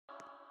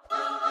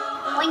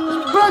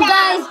Bro,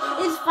 guys,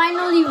 it's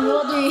finally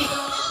Rodri.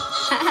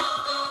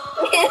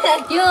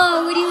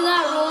 Yo, what do you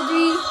got,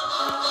 Rodri?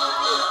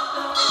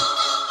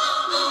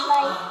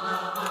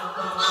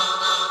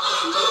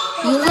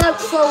 You look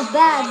so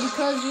bad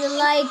because you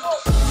like.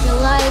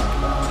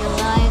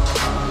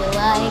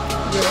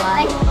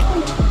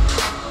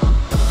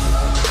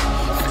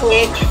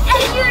 Pig.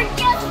 And you're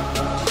just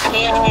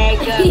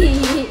Pig.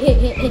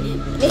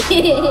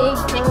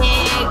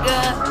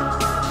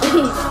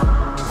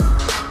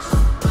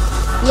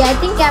 Yeah, I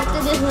think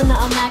after this one,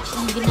 I'm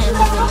actually gonna end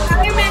the video.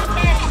 Iron Man's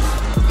head.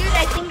 Dude,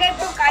 I think I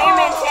broke Iron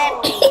Man's head.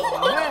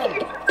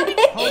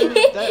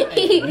 Homie, that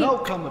ain't no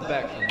coming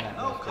back from that.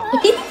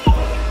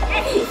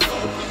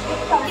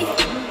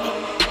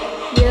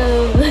 Yo.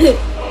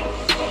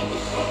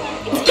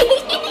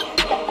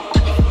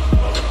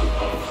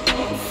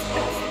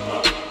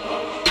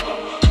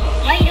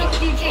 Why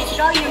don't you just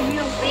show your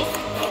real face?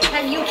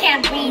 Because you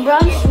can't breathe. Bro,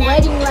 I'm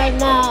sweating right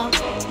now.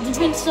 It's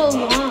been so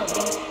long.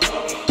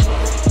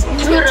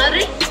 You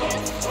ready?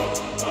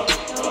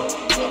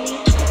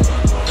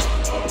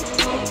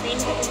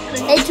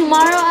 Hey,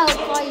 tomorrow I'll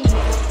call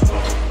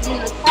you.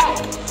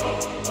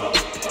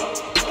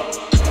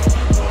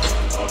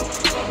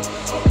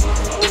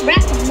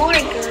 Rap more,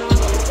 girl.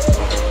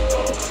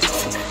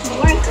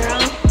 More,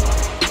 girl.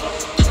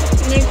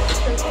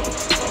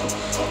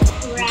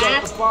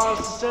 Rap The bars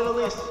to settle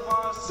this.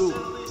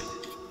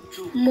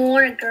 Dude.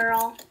 more,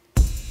 girl.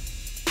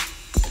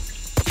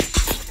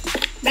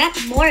 Rap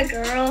more,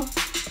 girl.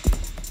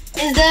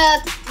 Is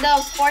the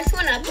fourth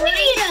one up? We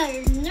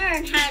need to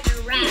learn how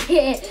to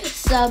rap.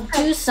 Sub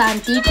to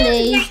Santi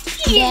plays,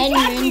 then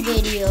you're in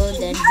video,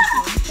 then you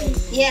can play.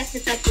 Yes,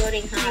 it's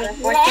uploading, huh? The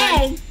fourth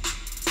one.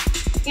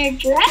 Your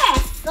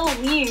dress, so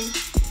weird.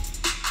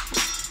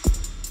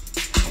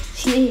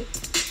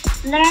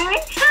 Learn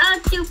how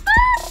to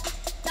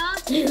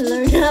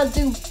Learn how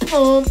to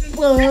pump.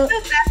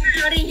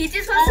 He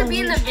just wants to be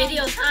in the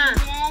videos, huh?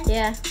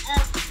 Yeah.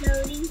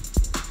 Uploading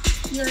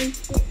your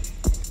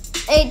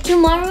Hey,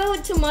 tomorrow, Look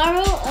at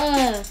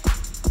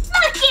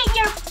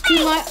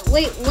your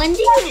wait, when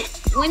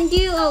do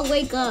you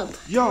wake up?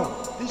 Yo,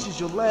 this is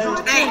your last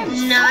At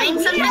chance. 9,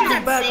 sometimes Get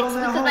at back 6 on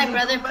that because my homie.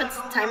 brother puts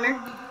the timer.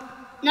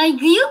 No,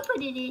 you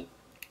put it in.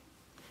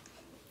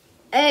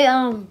 Hey,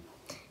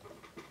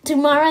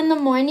 tomorrow in the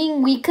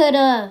morning we could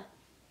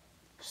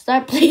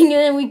start playing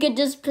and then we could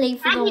just play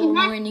for the whole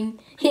morning.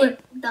 The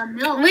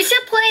milk. We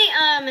should play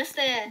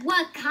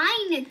what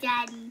kind of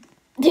daddy?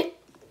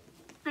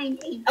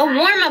 A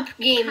warm-up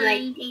game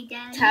like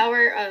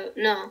Tower of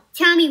no.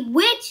 Tell me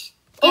which.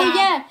 Oh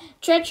yeah,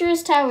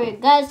 Treacherous Tower.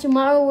 Guys,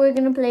 tomorrow we're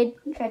gonna play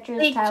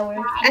Treacherous Tower.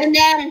 And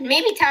then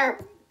maybe Tower.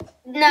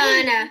 No.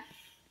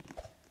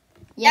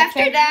 Yeah,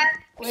 After that,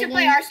 we should we're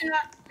play gonna- Arsenal.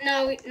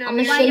 No. I'm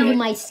gonna show you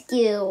my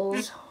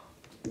skills.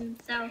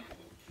 So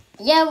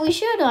Yeah, we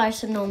should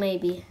Arsenal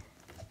maybe.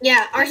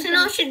 yeah,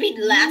 Arsenal should be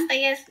last, I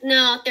guess.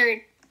 No,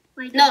 third.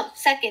 No,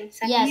 second.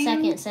 Yeah,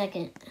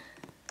 second.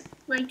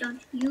 Why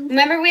don't you?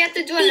 Remember, we have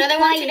to do another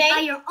one today.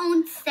 By your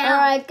own self.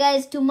 Alright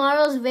guys,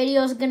 tomorrow's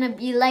video is gonna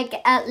be like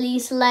at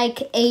least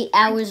like 8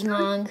 hours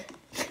long.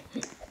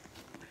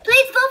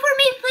 Please vote for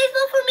me. Please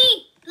vote for me.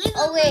 Please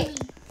vote Oh wait. for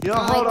me. Yo,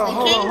 hold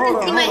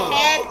on. see my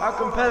head. Our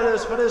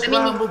competitors for this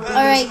round will be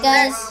Alright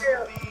guys.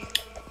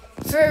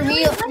 For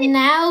real,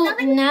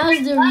 now's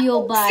the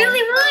real buy.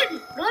 Silly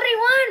won. Rory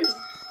won.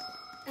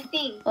 I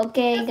think.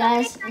 Okay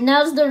guys,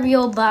 now's the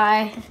real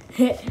buy.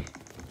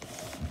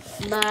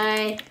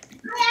 Bye.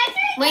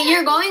 Wait,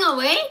 you're going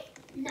away?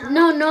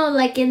 No,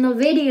 like in the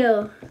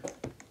video.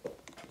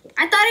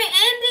 I thought it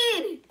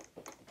ended.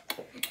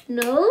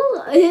 No,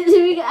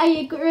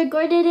 I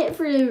recorded it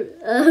for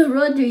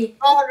Rodri.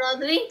 Oh,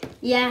 Rodri.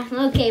 Yeah,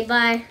 okay,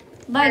 bye.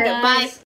 Bye, Alright, guys. bye.